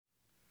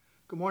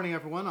Good morning,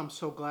 everyone. I'm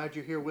so glad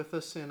you're here with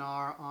us in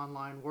our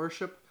online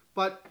worship.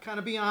 But kind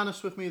of be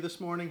honest with me this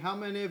morning. How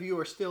many of you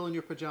are still in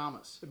your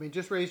pajamas? I mean,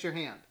 just raise your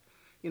hand.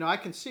 I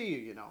can see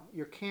you,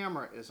 your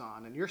camera is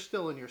on and you're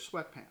still in your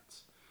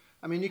sweatpants.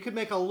 I mean, you could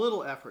make a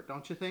little effort,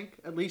 don't you think?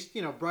 At least,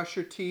 brush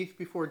your teeth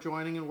before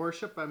joining in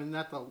worship. I mean,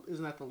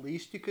 isn't that the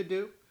least you could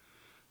do?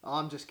 Oh,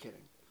 I'm just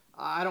kidding.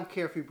 I don't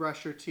care if you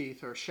brush your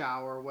teeth or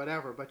shower or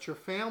whatever, but your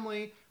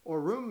family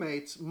or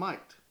roommates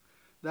might.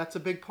 That's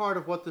a big part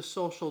of what the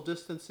social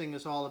distancing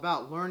is all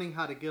about, learning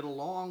how to get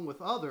along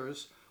with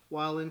others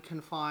while in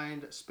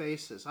confined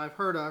spaces. I've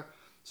heard a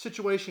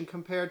situation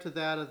compared to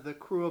that of the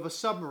crew of a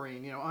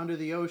submarine, under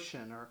the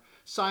ocean, or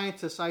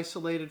scientists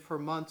isolated for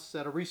months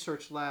at a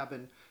research lab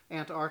in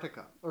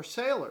Antarctica, or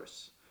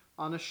sailors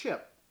on a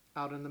ship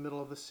out in the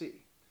middle of the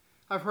sea.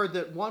 I've heard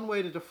that one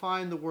way to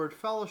define the word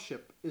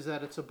fellowship is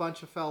that it's a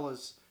bunch of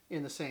fellas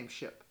in the same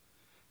ship.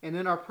 And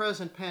in our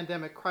present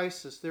pandemic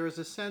crisis, there is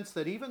a sense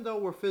that even though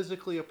we're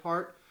physically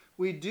apart,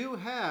 we do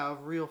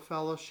have real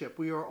fellowship.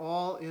 We are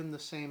all in the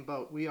same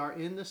boat. We are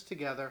in this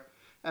together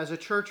as a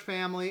church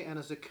family and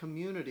as a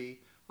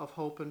community of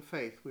hope and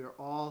faith. We are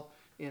all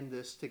in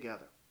this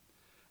together.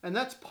 And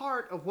that's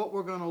part of what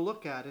we're going to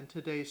look at in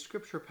today's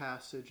scripture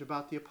passage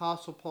about the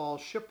Apostle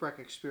Paul's shipwreck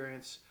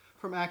experience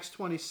from Acts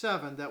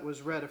 27 that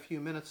was read a few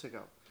minutes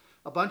ago.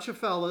 A bunch of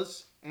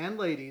fellas and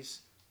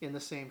ladies in the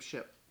same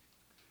ship.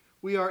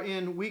 We are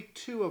in week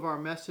 2 of our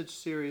message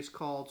series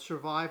called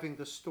Surviving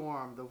the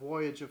Storm, the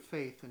Voyage of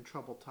Faith in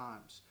Troubled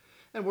Times.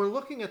 And we're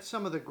looking at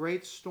some of the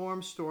great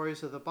storm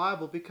stories of the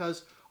Bible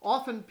because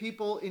often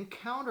people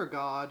encounter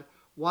God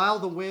while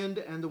the wind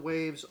and the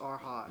waves are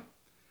high.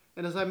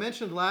 And as I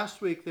mentioned last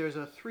week, there's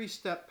a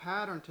 3-step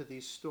pattern to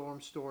these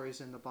storm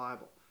stories in the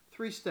Bible.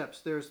 3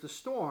 steps. There's the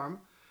storm,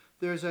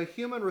 there's a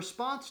human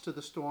response to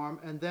the storm,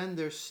 and then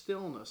there's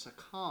stillness, a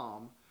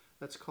calm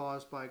that's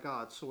caused by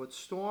God. So it's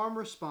storm,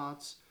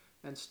 response,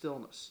 and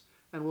stillness.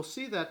 And we'll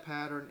see that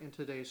pattern in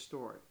today's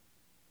story.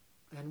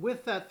 And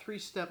with that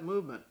 3-step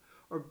movement,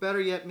 or better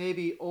yet,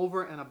 maybe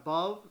over and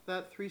above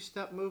that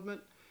 3-step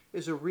movement,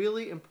 is a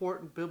really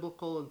important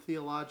biblical and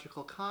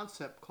theological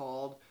concept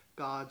called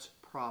God's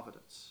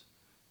providence.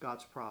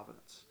 God's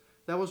providence.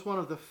 That was one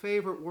of the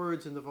favorite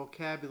words in the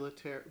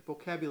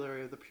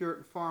vocabulary of the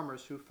Puritan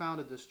farmers who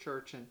founded this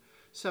church in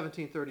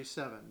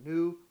 1737,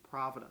 New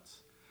Providence.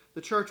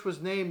 The church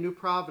was named New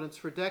Providence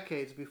for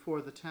decades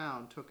before the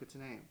town took its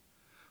name.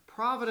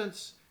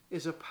 Providence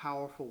is a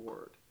powerful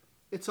word.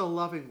 It's a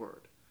loving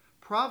word.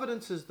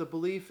 Providence is the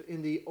belief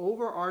in the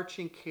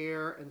overarching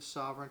care and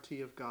sovereignty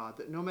of God,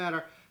 that no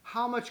matter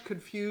how much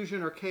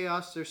confusion or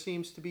chaos there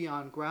seems to be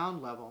on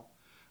ground level,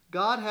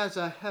 God has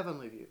a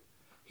heavenly view.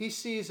 He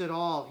sees it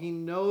all. He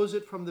knows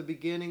it from the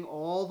beginning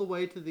all the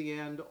way to the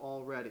end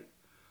already.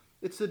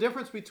 It's the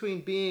difference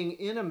between being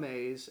in a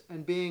maze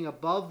and being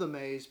above the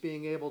maze,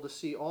 being able to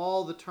see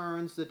all the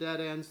turns, the dead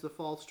ends, the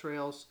false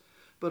trails,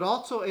 but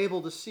also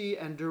able to see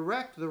and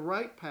direct the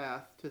right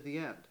path to the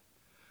end.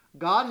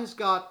 God has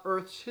got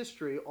Earth's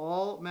history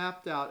all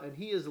mapped out, and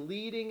He is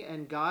leading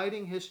and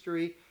guiding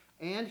history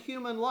and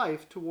human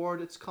life toward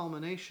its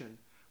culmination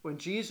when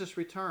Jesus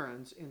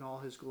returns in all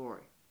His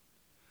glory.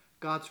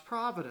 God's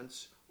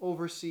providence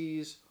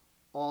oversees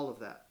all of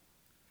that.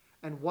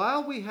 And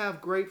while we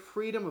have great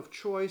freedom of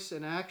choice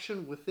and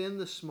action within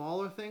the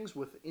smaller things,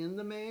 within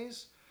the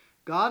maze,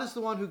 God is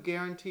the one who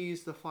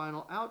guarantees the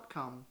final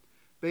outcome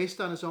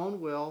based on His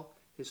own will,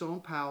 His own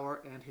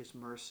power, and His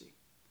mercy.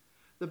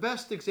 The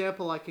best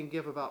example I can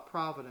give about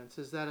providence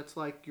is that it's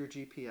like your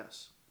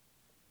GPS.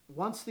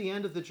 Once the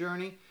end of the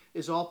journey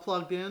is all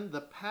plugged in, the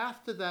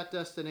path to that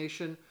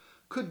destination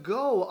could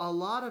go a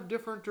lot of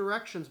different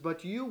directions,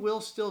 but you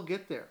will still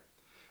get there.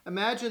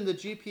 Imagine the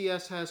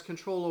GPS has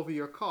control over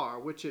your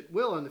car, which it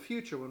will in the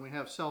future when we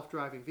have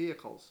self-driving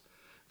vehicles.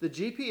 The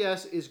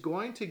GPS is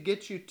going to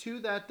get you to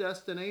that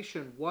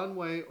destination one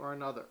way or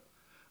another.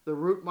 The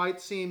route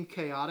might seem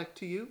chaotic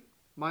to you,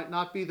 might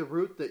not be the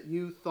route that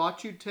you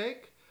thought you'd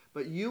take,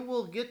 but you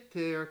will get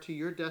there to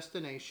your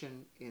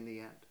destination in the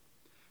end.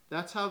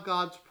 That's how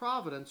God's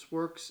providence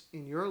works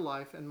in your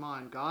life and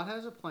mine. God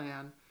has a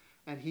plan,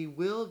 and He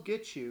will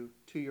get you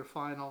to your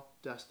final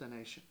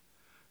destination.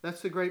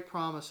 That's the great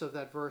promise of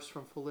that verse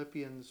from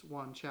Philippians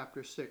 1,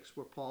 chapter 6,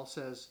 where Paul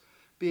says,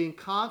 being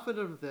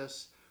confident of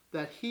this,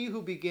 that He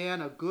who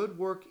began a good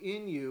work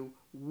in you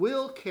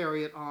will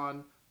carry it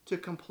on to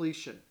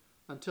completion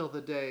until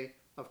the day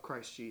of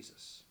Christ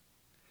Jesus.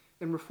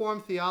 In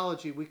Reformed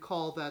theology, we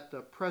call that the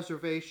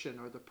preservation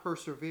or the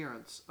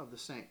perseverance of the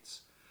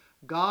saints.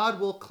 God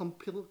will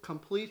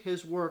complete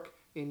His work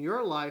in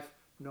your life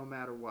no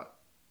matter what.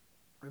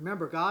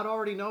 Remember, God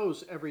already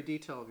knows every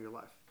detail of your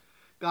life.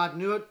 God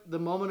knew it the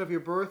moment of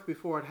your birth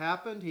before it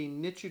happened. He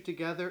knit you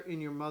together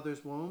in your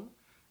mother's womb.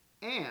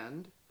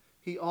 And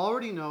He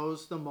already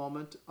knows the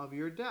moment of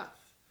your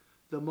death.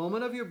 The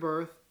moment of your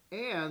birth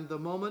and the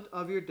moment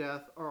of your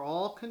death are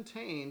all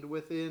contained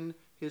within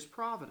His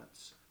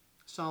providence.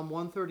 Psalm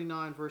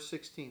 139 verse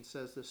 16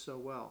 says this so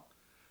well.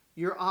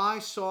 Your eye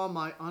saw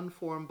my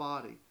unformed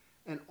body.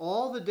 and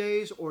all the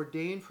days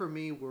ordained for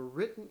me were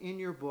written in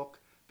your book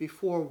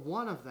before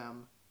one of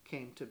them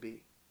came to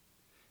be.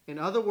 In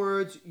other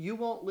words, you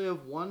won't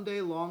live one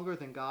day longer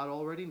than God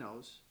already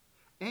knows,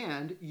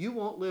 and you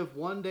won't live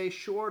one day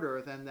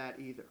shorter than that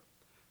either.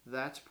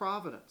 That's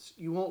providence.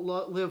 You won't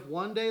live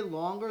one day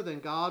longer than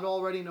God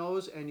already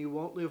knows, and you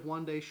won't live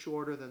one day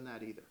shorter than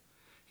that either.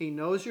 He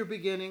knows your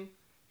beginning.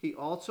 He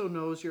also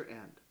knows your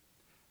end.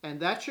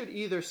 And that should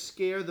either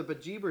scare the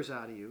bejeebers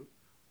out of you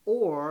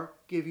or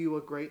give you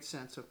a great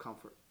sense of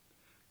comfort.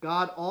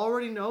 God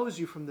already knows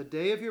you from the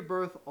day of your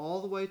birth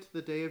all the way to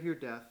the day of your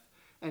death,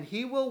 and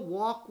He will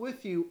walk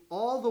with you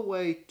all the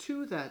way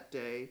to that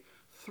day,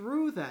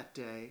 through that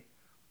day,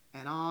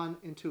 and on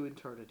into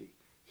eternity.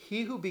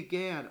 He who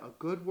began a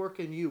good work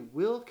in you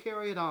will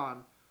carry it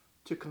on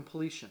to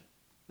completion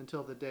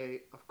until the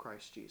day of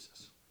Christ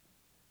Jesus.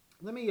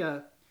 Let me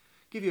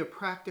give you a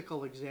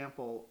practical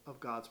example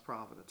of God's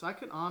providence. I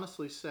can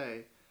honestly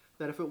say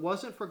that if it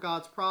wasn't for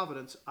God's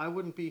providence, I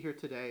wouldn't be here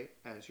today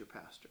as your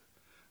pastor.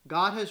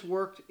 God has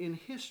worked in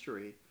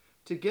history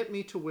to get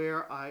me to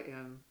where I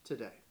am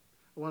today.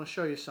 I want to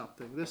show you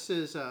something. I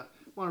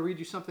want to read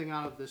you something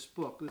out of this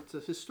book. It's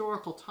a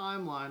historical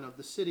timeline of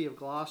the city of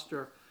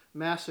Gloucester,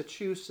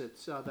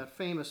 Massachusetts, that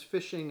famous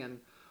fishing and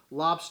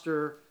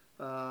lobster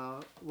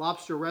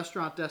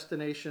restaurant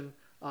destination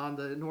on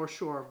the North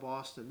Shore of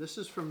Boston. This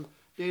is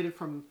dated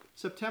from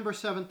September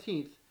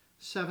 17th,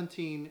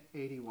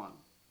 1781.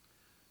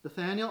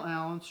 Nathaniel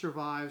Allen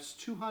survives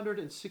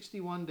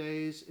 261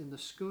 days in the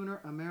schooner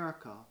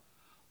America,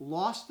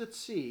 lost at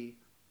sea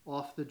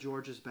off the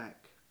Georges Bank.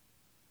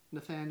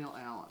 Nathaniel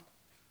Allen.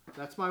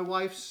 That's my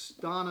wife's,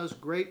 Donna's,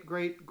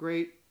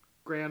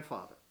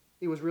 great-great-great-grandfather.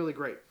 He was really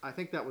great. I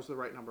think that was the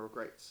right number of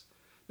greats.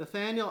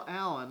 Nathaniel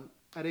Allen,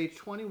 at age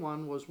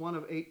 21, was one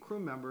of 8 crew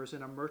members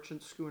in a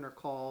merchant schooner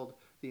called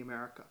the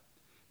America.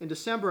 In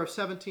December of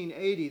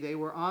 1780, they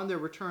were on their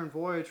return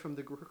voyage from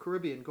the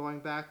Caribbean, going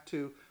back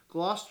to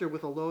Gloucester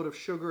with a load of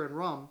sugar and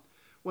rum,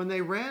 when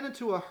they ran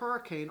into a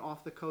hurricane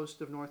off the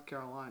coast of North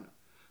Carolina.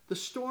 The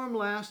storm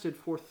lasted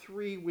for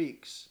 3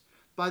 weeks.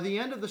 By the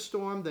end of the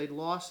storm, they'd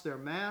lost their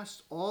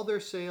mast, all their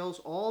sails,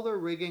 all their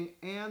rigging,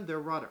 and their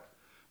rudder.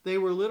 They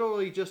were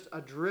literally just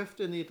adrift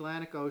in the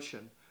Atlantic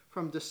Ocean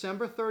from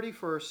December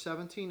 31st,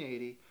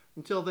 1780,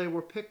 until they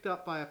were picked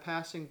up by a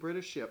passing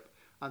British ship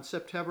on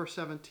September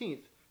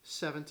 17th,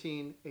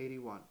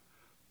 1781.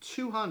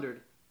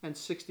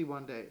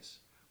 261 days.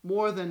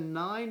 More than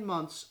 9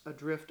 months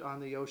adrift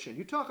on the ocean.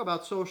 You talk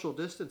about social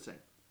distancing.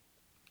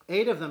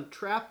 8 of them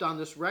trapped on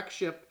this wrecked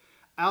ship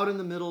out in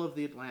the middle of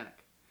the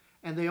Atlantic.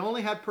 And they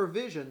only had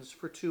provisions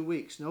for 2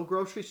 weeks. No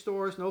grocery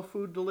stores, no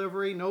food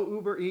delivery, no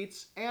Uber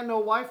Eats, and no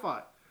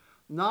Wi-Fi.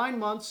 9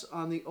 months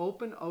on the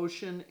open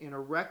ocean in a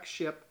wrecked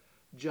ship,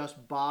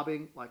 just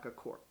bobbing like a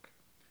cork.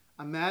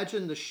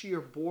 Imagine the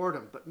sheer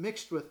boredom, but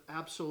mixed with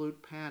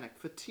absolute panic,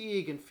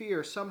 fatigue, and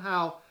fear,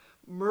 somehow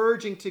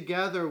merging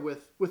together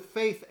with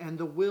faith and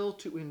the will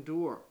to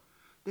endure.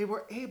 They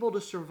were able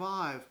to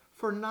survive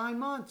for 9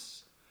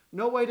 months.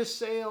 No way to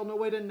sail, no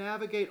way to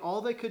navigate. All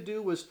they could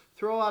do was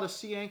throw out a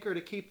sea anchor to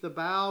keep the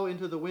bow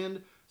into the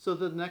wind so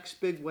the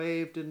next big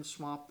wave didn't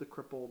swamp the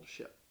crippled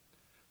ship.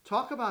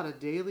 Talk about a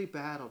daily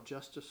battle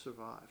just to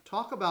survive.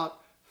 Talk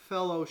about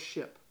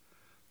fellowship.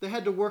 They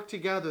had to work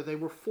together. They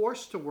were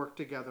forced to work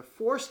together,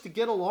 forced to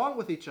get along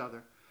with each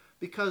other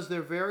because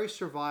their very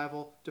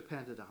survival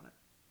depended on it.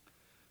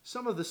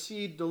 Some of the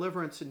sea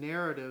deliverance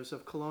narratives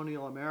of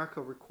colonial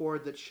America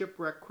record that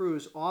shipwreck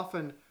crews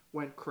often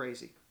went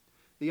crazy.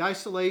 The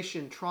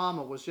isolation,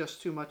 trauma was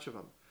just too much of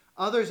them.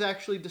 Others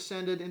actually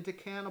descended into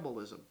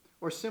cannibalism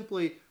or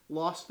simply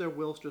lost their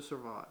wills to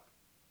survive.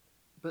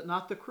 But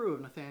not the crew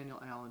of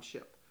Nathaniel Allen's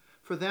ship.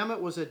 For them,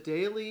 it was a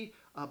daily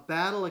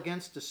battle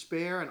against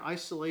despair and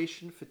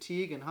isolation,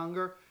 fatigue and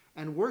hunger,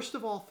 and worst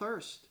of all,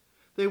 thirst.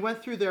 They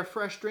went through their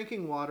fresh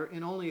drinking water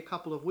in only a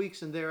couple of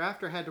weeks and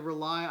thereafter had to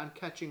rely on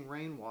catching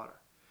rainwater.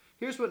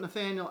 Here's what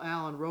Nathaniel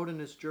Allen wrote in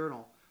his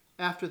journal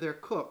after their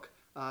cook,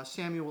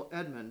 Samuel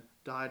Edmund,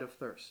 died of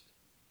thirst.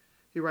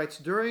 He writes,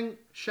 "During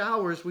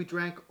showers we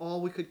drank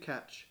all we could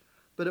catch,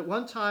 but at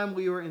one time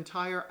we were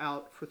entire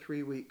out for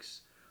 3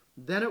 weeks.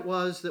 Then it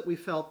was that we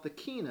felt the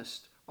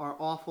keenest our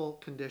awful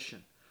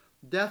condition.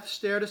 Death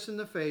stared us in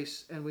the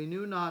face, and we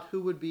knew not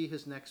who would be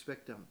his next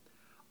victim.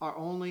 Our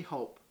only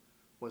hope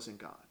was in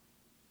God."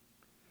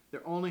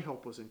 Their only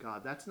hope was in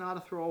God. That's not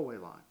a throwaway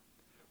line.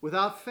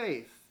 Without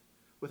faith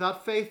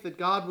that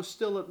God was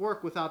still at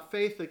work, without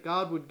faith that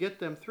God would get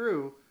them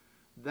through,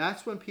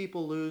 that's when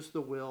people lose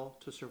the will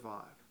to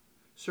survive.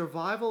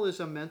 Survival is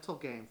a mental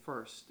game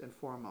first and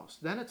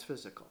foremost. Then it's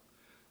physical.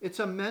 It's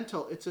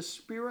a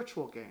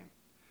spiritual game.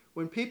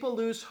 When people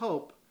lose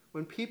hope,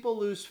 when people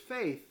lose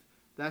faith,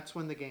 that's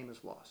when the game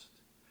is lost.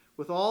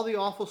 With all the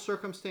awful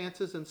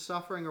circumstances and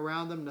suffering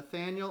around them,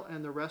 Nathaniel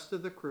and the rest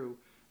of the crew,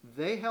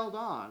 they held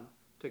on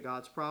to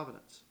God's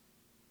providence.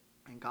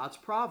 And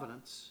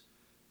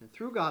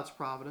through God's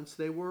providence,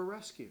 they were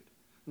rescued.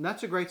 And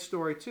that's a great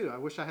story too. I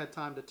wish I had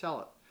time to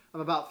tell it. I'm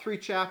about 3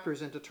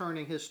 chapters into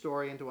turning his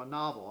story into a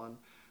novel, and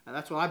And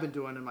that's what I've been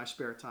doing in my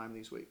spare time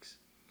these weeks.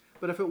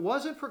 But if it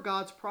wasn't for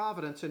God's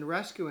providence in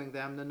rescuing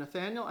them, then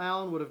Nathaniel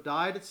Allen would have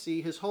died at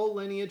sea. His whole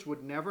lineage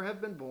would never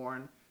have been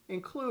born,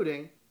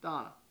 including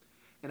Donna.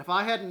 And if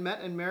I hadn't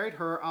met and married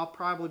her, I'll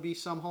probably be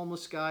some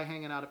homeless guy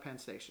hanging out at Penn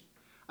Station.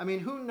 I mean,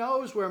 who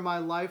knows where my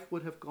life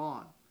would have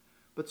gone?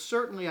 But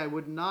certainly I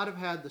would not have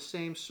had the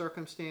same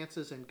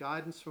circumstances and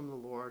guidance from the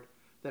Lord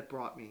that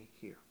brought me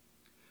here.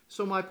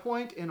 So my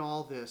point in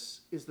all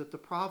this is that the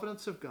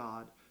providence of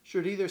God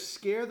should either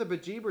scare the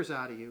bejeebers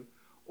out of you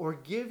or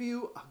give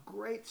you a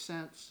great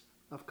sense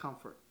of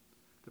comfort.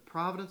 The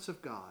providence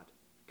of God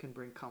can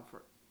bring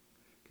comfort,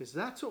 because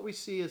that's what we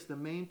see as the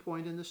main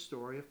point in the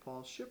story of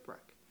Paul's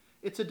shipwreck.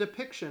 It's a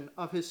depiction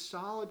of his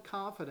solid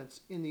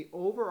confidence in the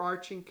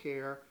overarching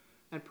care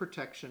and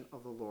protection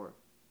of the Lord.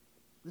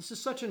 This is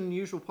such an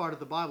unusual part of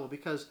the Bible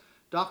because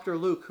Dr.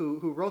 Luke,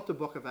 who wrote the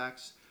book of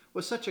Acts,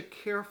 was such a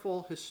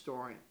careful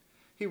historian.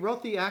 He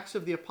wrote the Acts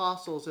of the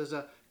Apostles as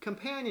a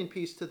companion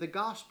piece to the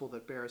gospel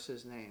that bears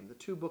his name. The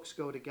two books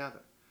go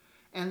together.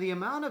 And the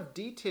amount of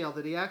detail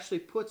that he actually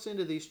puts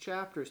into these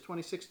chapters,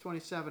 26,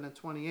 27, and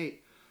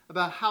 28,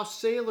 about how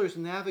sailors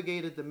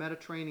navigated the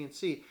Mediterranean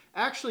Sea,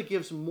 actually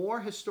gives more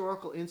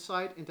historical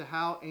insight into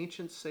how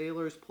ancient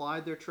sailors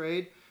plied their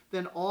trade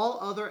than all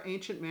other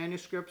ancient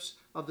manuscripts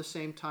of the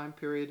same time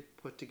period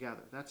put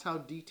together. That's how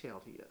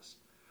detailed he is.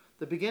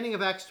 The beginning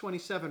of Acts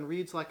 27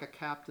 reads like a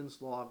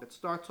captain's log. It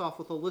starts off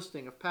with a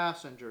listing of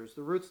passengers,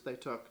 the routes they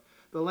took,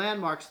 the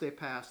landmarks they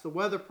passed, the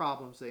weather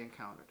problems they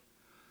encountered.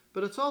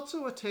 But it's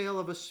also a tale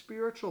of a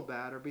spiritual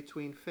battle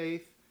between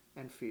faith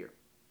and fear.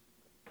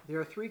 There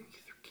are three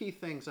key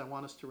things I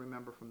want us to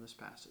remember from this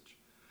passage.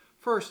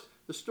 First,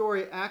 the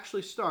story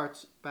actually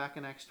starts back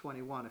in Acts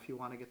 21, if you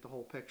want to get the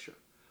whole picture.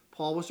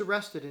 Paul was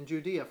arrested in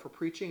Judea for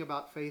preaching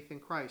about faith in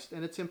Christ,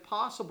 and it's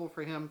impossible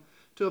for him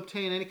to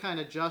obtain any kind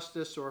of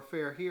justice or a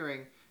fair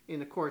hearing in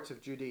the courts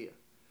of Judea.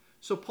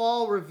 So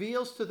Paul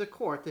reveals to the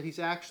court that he's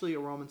actually a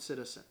Roman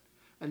citizen,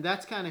 and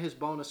that's kind of his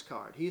bonus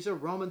card. He's a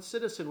Roman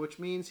citizen, which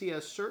means he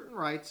has certain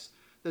rights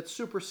that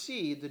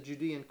supersede the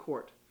Judean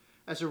court.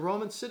 As a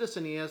Roman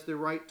citizen, he has the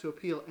right to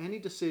appeal any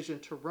decision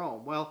to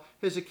Rome. Well,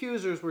 his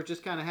accusers were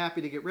just kind of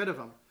happy to get rid of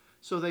him,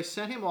 so they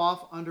sent him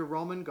off under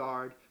Roman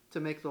guard to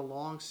make the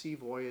long sea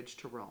voyage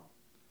to Rome.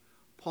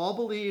 Paul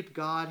believed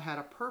God had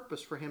a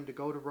purpose for him to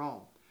go to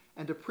Rome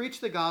and to preach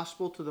the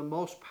gospel to the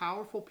most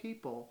powerful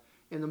people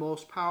in the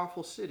most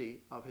powerful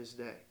city of his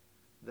day.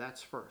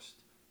 That's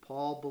first.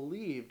 Paul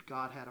believed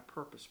God had a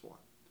purpose for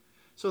him.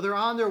 So they're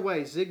on their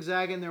way,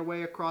 zigzagging their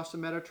way across the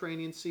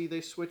Mediterranean Sea.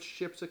 They switch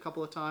ships a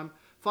couple of times.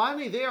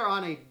 Finally, they are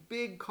on a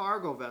big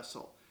cargo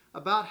vessel,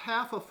 about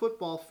half a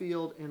football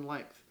field in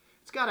length.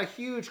 It's got a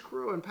huge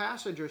crew and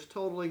passengers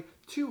totaling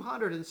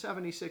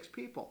 276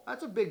 people.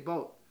 That's a big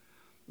boat.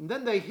 And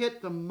then they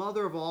hit the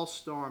mother of all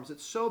storms.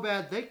 It's so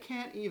bad they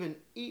can't even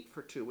eat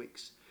for 2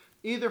 weeks,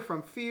 either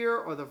from fear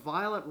or the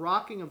violent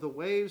rocking of the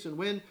waves and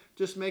wind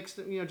just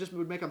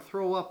would make them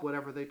throw up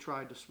whatever they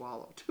tried to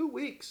swallow. 2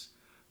 weeks.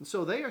 And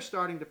so they are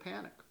starting to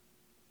panic.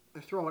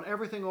 They're throwing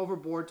everything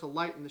overboard to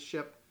lighten the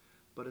ship,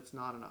 but it's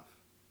not enough.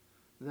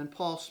 And then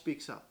Paul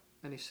speaks up,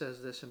 and he says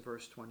this in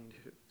verse 22.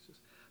 He says,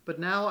 "But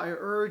now I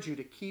urge you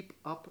to keep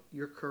up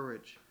your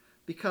courage,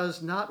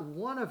 because not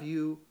one of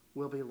you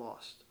will be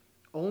lost.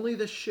 Only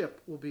the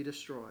ship will be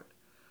destroyed.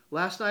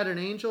 Last night an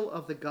angel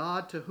of the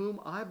God to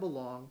whom I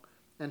belong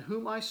and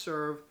whom I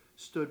serve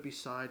stood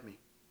beside me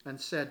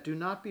and said, 'Do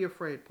not be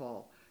afraid,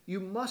 Paul. You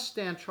must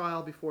stand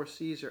trial before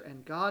Caesar,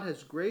 and God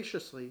has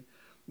graciously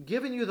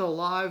given you the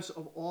lives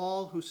of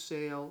all who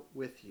sail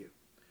with you.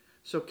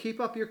 So keep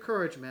up your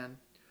courage, men,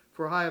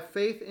 for I have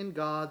faith in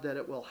God that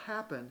it will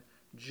happen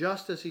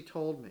just as he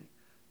told me.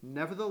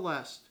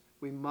 Nevertheless,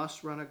 we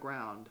must run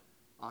aground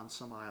on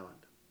some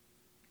island.'"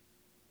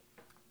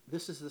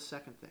 This is the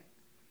second thing.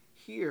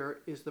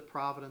 Here is the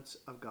providence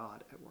of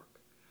God at work.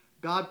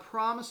 God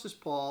promises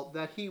Paul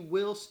that he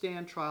will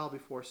stand trial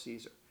before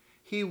Caesar.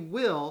 He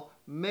will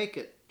make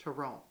it to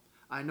Rome.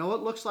 I know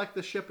it looks like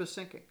the ship is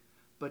sinking,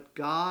 but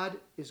God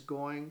is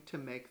going to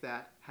make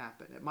that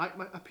happen. It might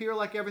appear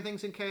like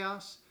everything's in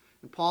chaos,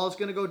 and Paul is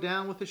going to go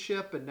down with the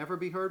ship and never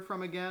be heard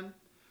from again,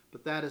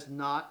 but that is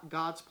not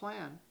God's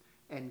plan,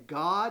 and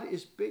God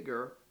is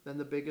bigger than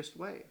the biggest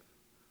wave.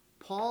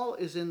 Paul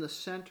is in the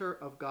center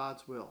of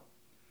God's will,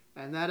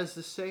 and that is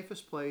the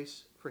safest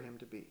place for him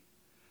to be.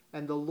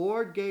 And the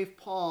Lord gave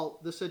Paul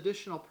this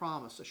additional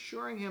promise,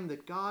 assuring him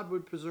that God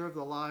would preserve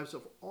the lives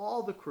of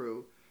all the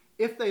crew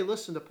if they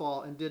listened to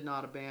Paul and did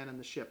not abandon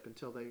the ship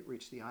until they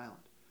reached the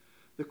island.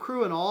 The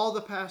crew and all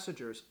the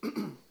passengers,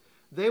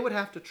 they would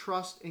have to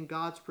trust in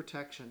God's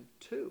protection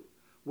too,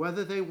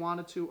 whether they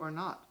wanted to or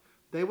not.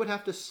 They would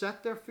have to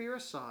set their fear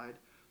aside,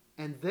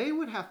 and they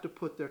would have to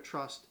put their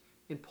trust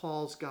in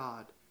Paul's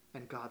God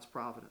and God's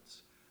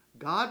providence.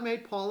 God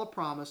made Paul a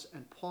promise,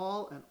 and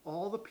Paul and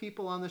all the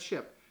people on the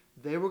ship,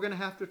 they were going to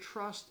have to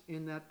trust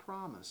in that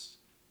promise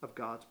of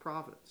God's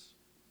providence.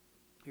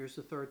 Here's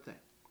the third thing.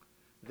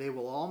 They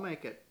will all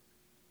make it,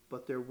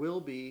 but there will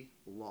be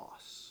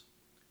loss.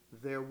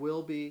 There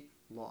will be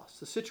loss.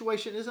 The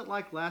situation isn't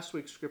like last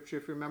week's scripture,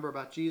 if you remember,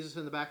 about Jesus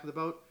in the back of the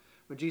boat.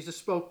 When Jesus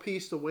spoke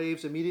peace, the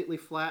waves immediately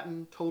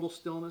flattened, total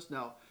stillness.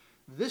 No,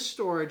 this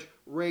story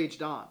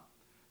raged on.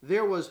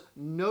 There was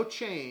no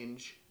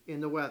change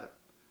in the weather.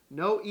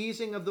 No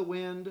easing of the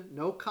wind,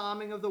 no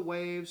calming of the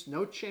waves,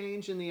 no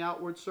change in the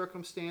outward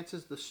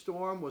circumstances. The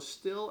storm was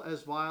still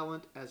as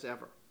violent as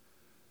ever.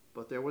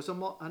 But there was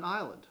an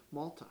island,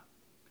 Malta.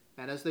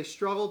 And as they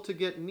struggled to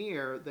get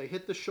near, they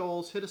hit the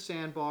shoals, hit a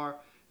sandbar,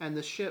 and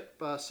the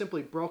ship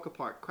simply broke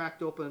apart,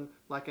 cracked open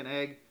like an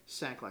egg,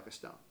 sank like a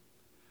stone.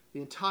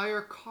 The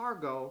entire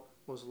cargo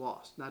was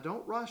lost. Now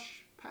don't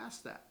rush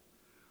past that.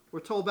 We're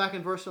told back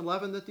in verse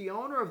 11 that the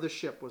owner of the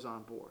ship was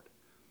on board.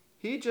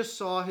 He just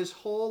saw his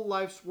whole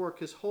life's work,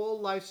 his whole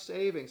life's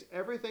savings,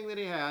 everything that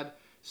he had,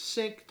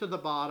 sink to the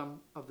bottom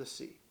of the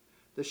sea.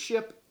 The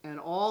ship and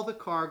all the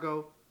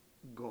cargo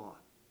gone.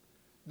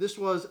 This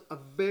was a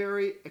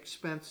very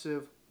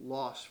expensive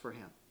loss for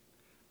him.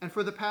 And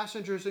for the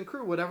passengers and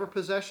crew, whatever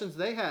possessions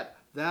they had,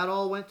 that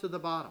all went to the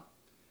bottom.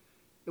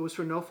 It was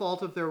for no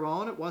fault of their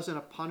own. It wasn't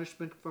a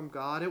punishment from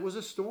God. It was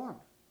a storm.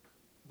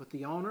 But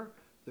the owner,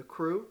 the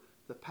crew,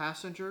 the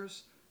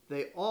passengers,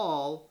 they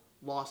all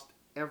lost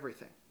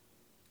everything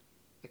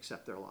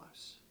except their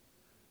lives.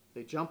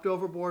 They jumped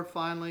overboard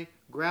finally,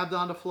 grabbed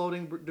onto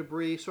floating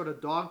debris, sort of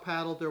dog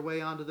paddled their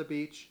way onto the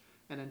beach.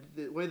 And in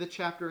the way the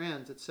chapter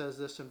ends, it says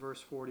this in verse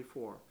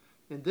 44.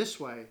 In this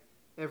way,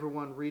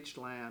 everyone reached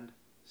land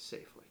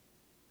safely.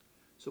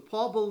 So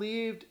Paul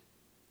believed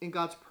in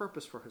God's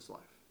purpose for his life.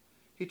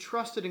 He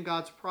trusted in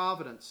God's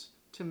providence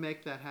to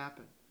make that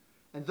happen.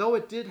 And though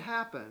it did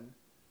happen,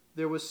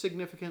 there was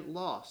significant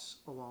loss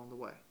along the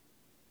way.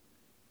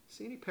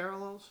 See any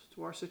parallels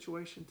to our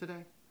situation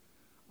today?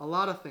 A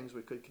lot of things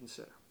we could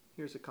consider.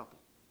 Here's a couple.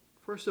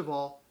 First of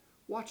all,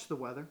 watch the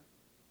weather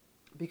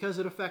because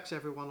it affects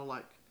everyone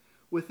alike.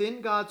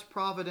 Within God's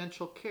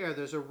providential care,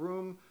 there's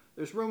room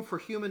for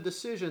human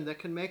decision that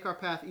can make our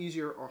path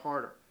easier or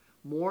harder,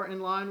 more in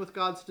line with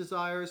God's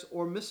desires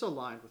or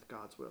misaligned with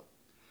God's will.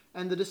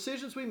 And the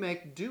decisions we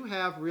make do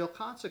have real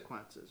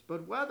consequences.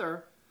 But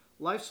whether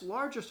life's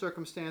larger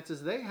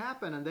circumstances, they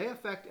happen and they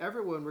affect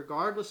everyone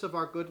regardless of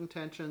our good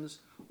intentions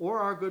or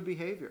our good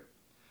behavior.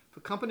 If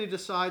a company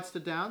decides to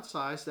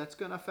downsize, that's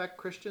going to affect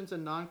Christians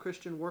and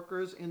non-Christian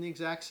workers in the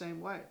exact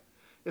same way.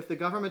 If the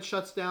government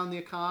shuts down the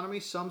economy,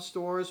 some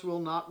stores will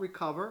not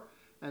recover,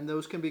 and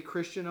those can be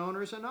Christian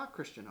owners and not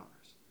Christian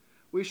owners.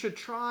 We should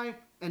try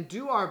and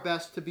do our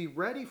best to be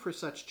ready for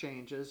such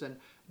changes and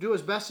do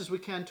as best as we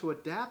can to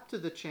adapt to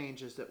the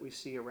changes that we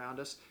see around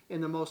us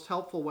in the most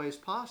helpful ways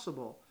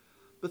possible.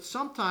 But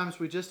sometimes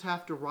we just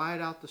have to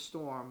ride out the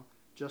storm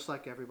just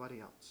like everybody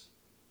else.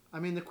 I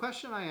mean, the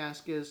question I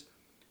ask is,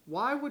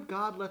 why would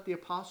God let the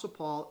Apostle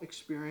Paul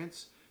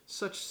experience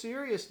such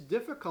serious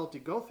difficulty,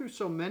 go through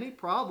so many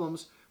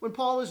problems when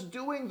Paul is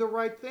doing the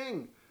right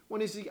thing,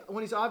 when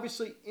he's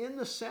obviously in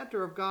the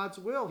center of God's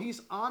will?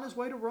 He's on his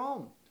way to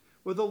Rome,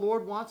 where the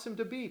Lord wants him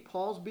to be.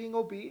 Paul's being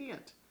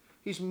obedient.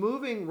 He's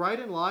moving right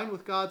in line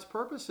with God's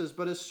purposes,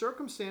 but his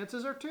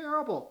circumstances are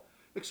terrible,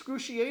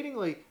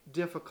 excruciatingly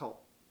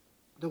difficult.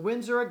 The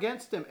winds are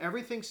against him.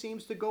 Everything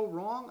seems to go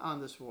wrong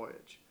on this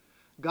voyage.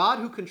 God,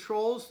 who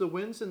controls the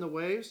winds and the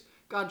waves,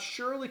 God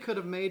surely could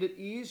have made it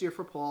easier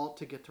for Paul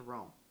to get to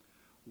Rome.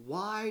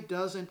 Why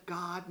doesn't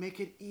God make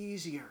it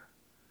easier?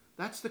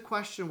 That's the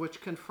question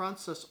which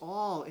confronts us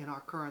all in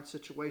our current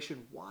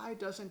situation. Why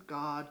doesn't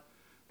God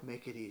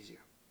make it easier?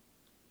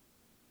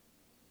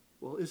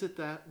 Well, is it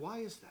that? Why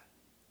is that?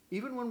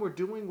 Even when we're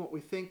doing what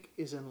we think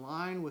is in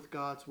line with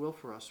God's will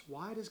for us,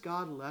 why does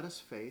God let us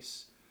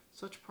face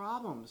such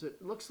problems? It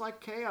looks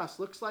like chaos,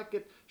 looks like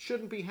it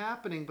shouldn't be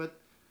happening, but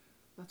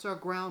that's our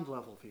ground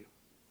level view.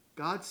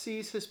 God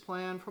sees his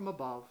plan from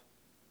above,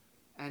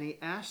 and he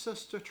asks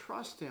us to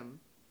trust him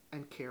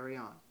and carry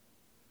on.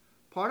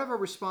 Part of our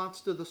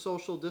response to the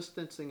social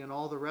distancing and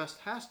all the rest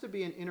has to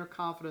be an inner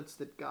confidence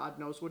that God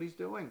knows what he's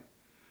doing,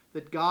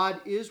 that God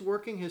is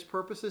working his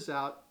purposes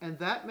out, and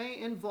that may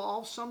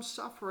involve some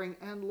suffering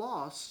and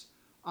loss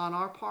on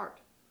our part.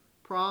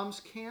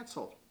 Proms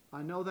canceled.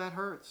 I know that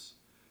hurts.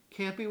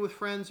 Can't be with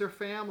friends or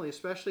family,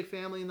 especially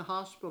family in the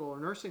hospital or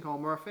nursing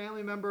home, or a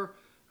family member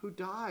who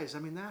dies. I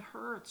mean, that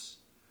hurts.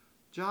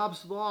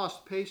 Jobs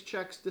lost,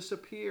 paychecks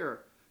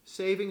disappear,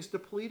 savings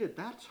depleted.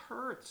 That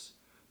hurts.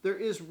 There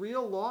is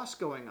real loss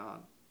going on.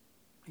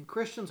 And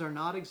Christians are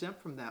not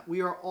exempt from that.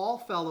 We are all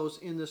fellows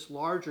in this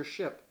larger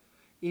ship,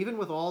 even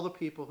with all the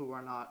people who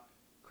are not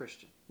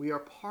Christian. We are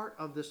part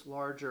of this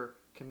larger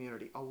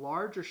community, a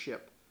larger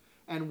ship,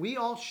 and we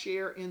all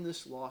share in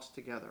this loss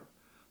together.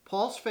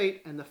 Paul's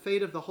fate and the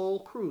fate of the whole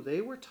crew,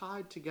 they were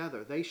tied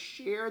together. They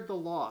shared the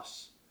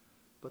loss,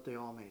 but they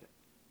all made it.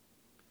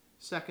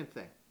 Second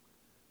thing,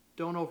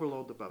 don't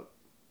overload the boat.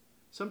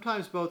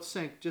 Sometimes boats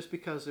sink just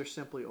because they're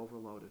simply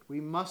overloaded.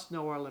 We must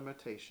know our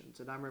limitations.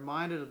 And I'm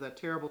reminded of that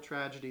terrible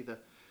tragedy, the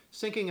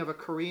sinking of a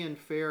Korean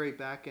ferry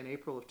back in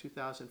April of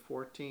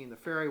 2014. The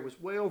ferry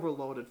was way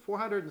overloaded,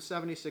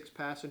 476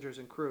 passengers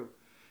and crew.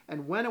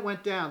 And when it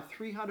went down,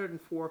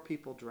 304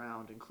 people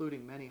drowned,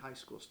 including many high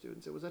school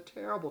students. It was a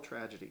terrible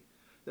tragedy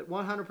that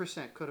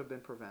 100% could have been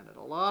prevented.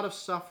 A lot of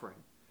suffering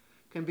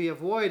can be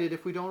avoided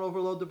if we don't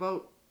overload the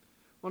boat.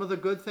 One of the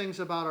good things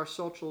about our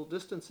social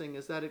distancing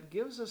is that it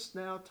gives us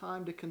now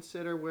time to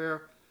consider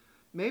where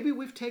maybe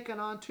we've taken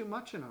on too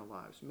much in our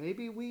lives.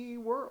 Maybe we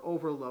were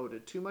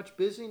overloaded. Too much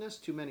busyness,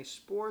 too many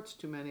sports,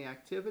 too many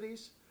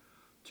activities,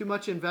 too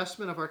much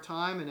investment of our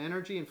time and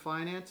energy and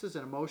finances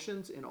and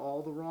emotions in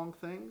all the wrong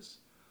things.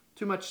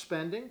 Too much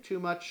spending, too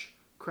much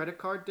credit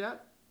card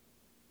debt.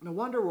 No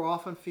wonder we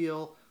often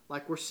feel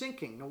like we're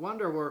sinking. No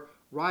wonder we're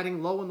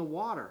riding low in the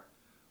water.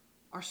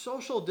 Our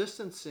social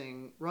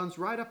distancing runs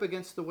right up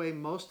against the way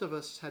most of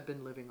us had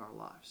been living our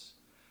lives.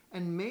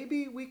 And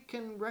maybe we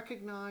can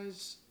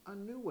recognize a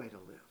new way to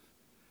live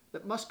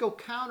that must go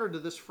counter to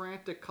this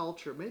frantic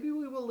culture. Maybe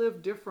we will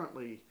live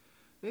differently.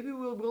 Maybe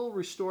we will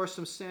restore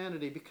some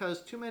sanity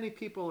because too many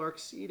people are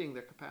exceeding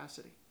their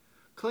capacity,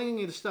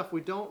 clinging to stuff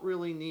we don't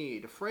really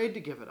need, afraid to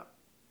give it up.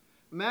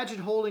 Imagine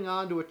holding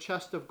on to a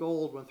chest of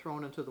gold when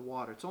thrown into the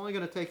water. It's only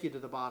going to take you to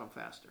the bottom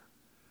faster.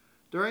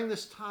 During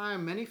this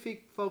time, many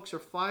folks are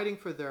fighting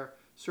for their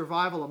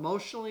survival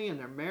emotionally in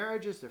their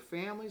marriages, their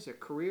families, their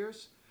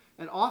careers.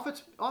 And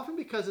often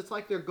because it's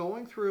like they're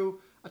going through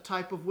a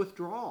type of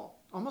withdrawal,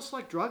 almost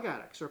like drug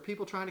addicts or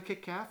people trying to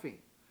kick caffeine.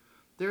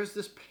 There's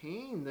this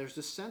pain, there's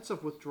this sense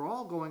of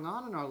withdrawal going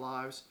on in our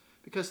lives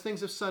because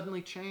things have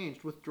suddenly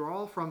changed.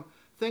 Withdrawal from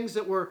things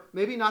that were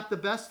maybe not the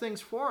best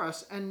things for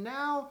us, and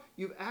now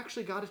you've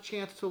actually got a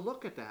chance to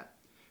look at that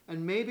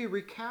and maybe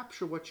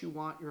recapture what you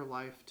want your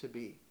life to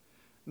be.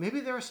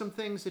 Maybe there are some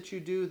things that you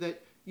do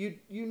that you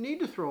need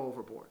to throw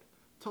overboard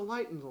to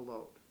lighten the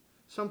load.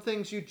 Some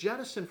things you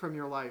jettison from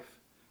your life,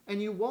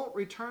 and you won't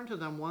return to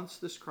them once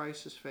this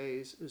crisis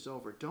phase is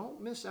over.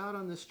 Don't miss out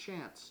on this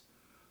chance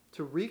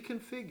to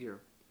reconfigure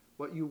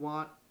what you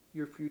want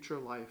your future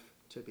life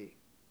to be.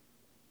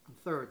 And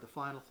third, the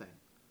final thing,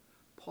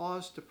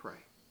 pause to pray.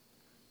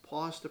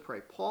 Pause to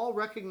pray. Paul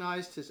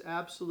recognized his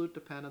absolute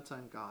dependence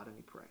on God, and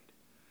he prayed.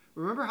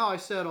 Remember how I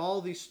said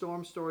all these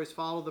storm stories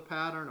follow the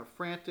pattern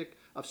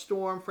of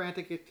storm,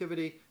 frantic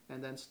activity,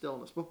 and then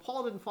stillness. But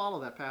Paul didn't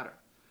follow that pattern.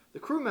 The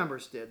crew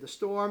members did. The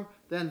storm,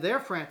 then their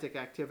frantic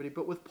activity.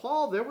 But with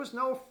Paul, there was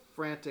no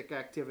frantic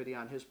activity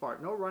on his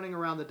part. No running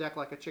around the deck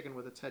like a chicken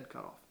with its head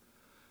cut off.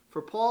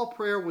 For Paul,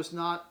 prayer was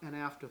not an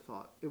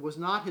afterthought. It was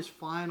not his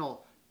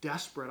final,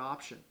 desperate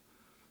option.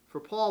 For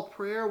Paul,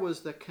 prayer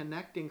was the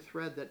connecting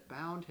thread that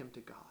bound him to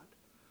God.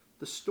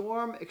 The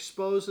storm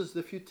exposes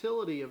the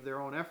futility of their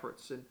own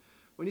efforts. And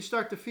when you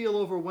start to feel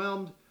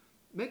overwhelmed,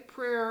 make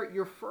prayer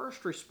your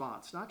first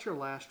response, not your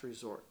last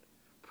resort.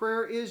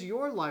 Prayer is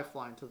your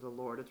lifeline to the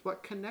Lord. It's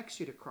what connects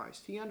you to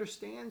Christ. He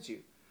understands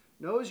you,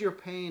 knows your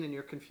pain and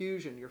your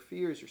confusion, your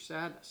fears, your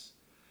sadness.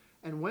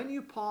 And when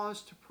you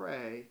pause to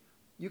pray,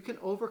 you can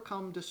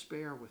overcome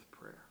despair with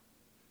prayer.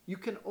 You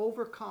can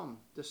overcome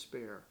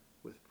despair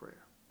with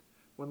prayer.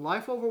 When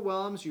life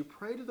overwhelms you,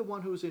 pray to the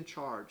one who is in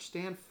charge.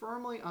 Stand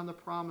firmly on the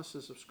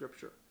promises of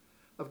Scripture,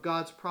 of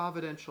God's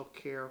providential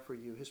care for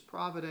you, his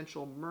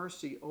providential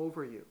mercy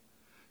over you.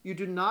 You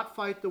do not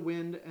fight the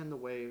wind and the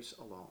waves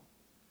alone.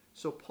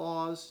 So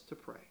pause to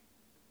pray.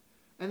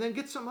 And then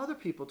get some other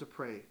people to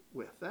pray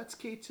with. That's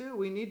key too.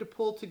 We need to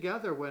pull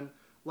together when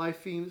life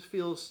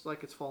feels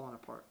like it's falling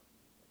apart.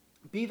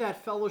 Be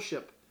that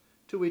fellowship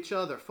to each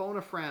other. Phone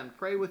a friend.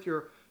 Pray with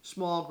your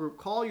small group.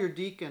 Call your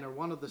deacon or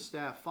one of the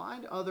staff.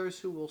 Find others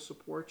who will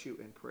support you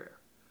in prayer.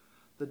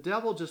 The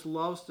devil just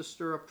loves to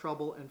stir up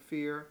trouble and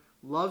fear,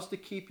 loves to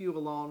keep you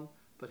alone,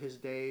 but his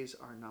days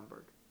are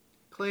numbered.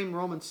 Claim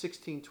Romans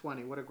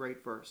 16:20. What a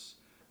great verse.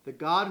 The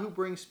God who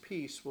brings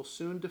peace will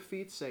soon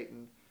defeat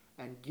Satan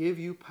and give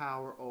you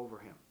power over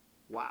him.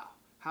 Wow.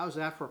 How's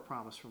that for a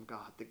promise from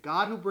God? The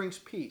God who brings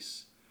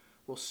peace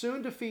will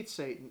soon defeat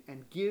Satan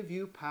and give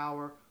you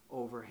power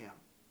over him.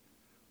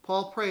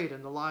 Paul prayed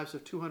and the lives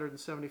of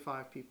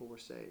 275 people were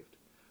saved.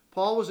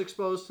 Paul was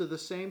exposed to the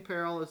same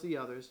peril as the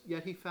others,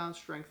 yet he found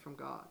strength from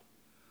God.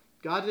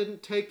 God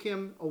didn't take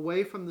him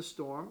away from the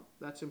storm.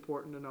 That's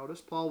important to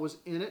notice. Paul was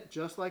in it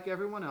just like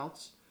everyone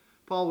else.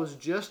 Paul was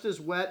just as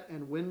wet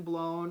and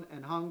windblown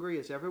and hungry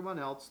as everyone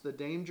else. The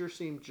danger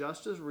seemed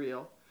just as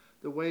real.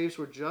 The waves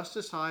were just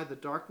as high, the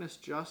darkness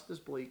just as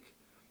bleak.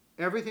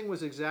 Everything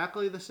was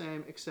exactly the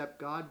same, except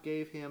God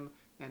gave him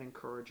an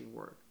encouraging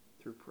word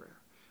through prayer.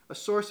 A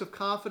source of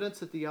confidence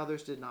that the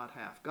others did not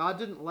have. God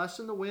didn't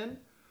lessen the wind,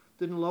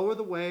 didn't lower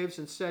the waves.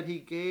 Instead, he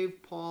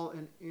gave Paul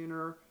an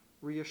inner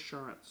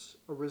reassurance,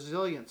 a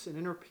resilience, an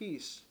inner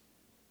peace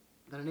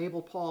that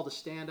enabled Paul to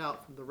stand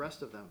out from the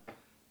rest of them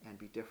and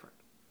be different.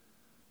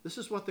 This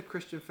is what the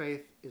Christian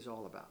faith is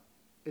all about.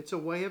 It's a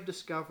way of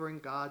discovering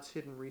God's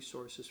hidden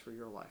resources for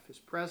your life, his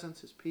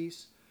presence, his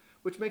peace,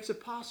 which makes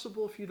it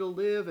possible for you to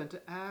live and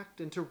to act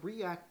and to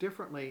react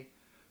differently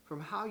from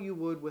how you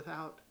would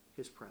without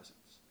his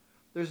presence.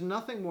 There's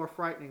nothing more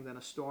frightening than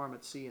a storm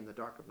at sea in the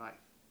dark of night.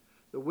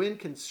 The wind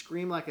can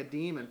scream like a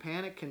demon.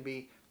 Panic can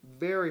be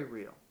very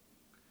real.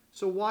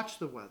 So watch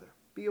the weather.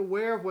 Be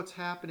aware of what's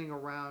happening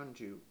around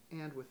you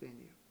and within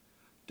you.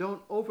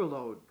 Don't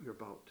overload your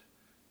boat.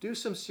 Do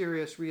some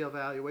serious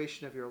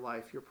reevaluation of your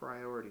life, your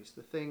priorities,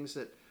 the things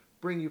that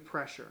bring you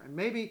pressure, and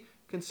maybe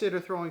consider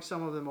throwing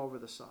some of them over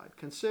the side.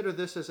 Consider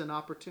this as an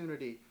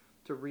opportunity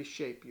to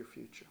reshape your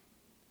future.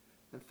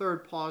 And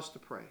third, pause to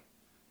pray.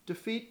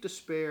 Defeat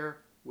despair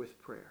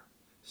with prayer.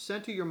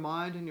 Center your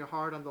mind and your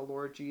heart on the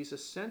Lord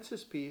Jesus. Sense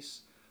his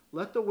peace.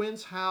 Let the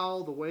winds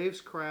howl, the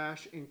waves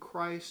crash. In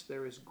Christ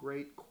there is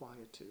great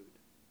quietude.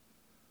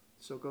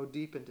 So go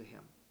deep into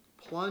him.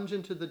 Plunge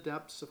into the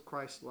depths of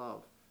Christ's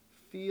love.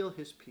 Feel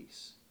his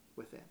peace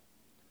within.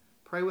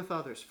 Pray with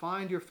others.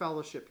 Find your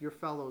fellowship, your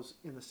fellows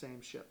in the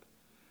same ship.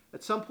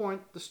 At some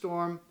point, the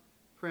storm,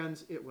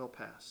 friends, it will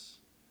pass.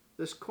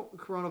 This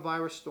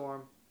coronavirus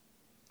storm,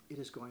 it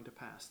is going to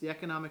pass. The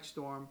economic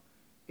storm,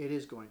 it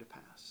is going to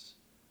pass.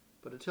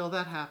 But until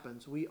that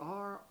happens, we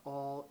are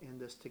all in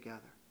this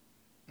together,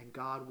 and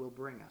God will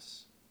bring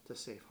us to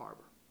safe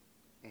harbor.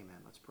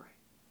 Amen. Let's pray.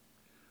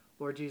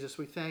 Lord Jesus,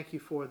 we thank you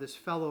for this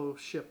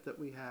fellowship that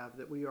we have,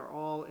 that we are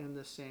all in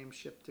the same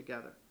ship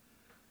together.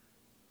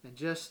 And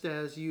just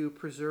as you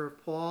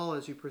preserve Paul,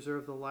 as you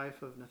preserve the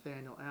life of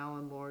Nathaniel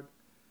Allen, Lord,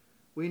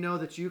 we know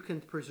that you can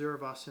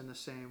preserve us in the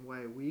same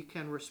way. We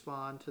can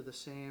respond to the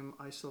same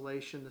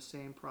isolation, the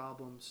same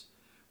problems,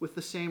 with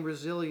the same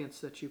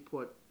resilience that you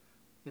put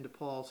into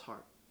Paul's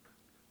heart.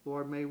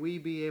 Lord, may we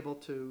be able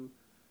to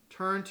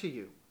turn to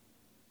you,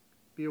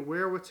 be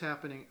aware of what's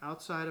happening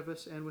outside of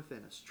us and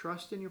within us,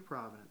 trust in your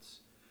providence,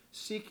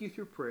 seek you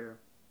through prayer,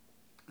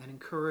 and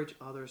encourage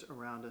others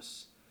around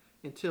us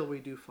until we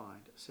do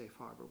find a safe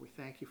harbor. We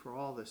thank you for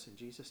all this in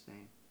Jesus'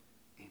 name.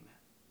 Amen.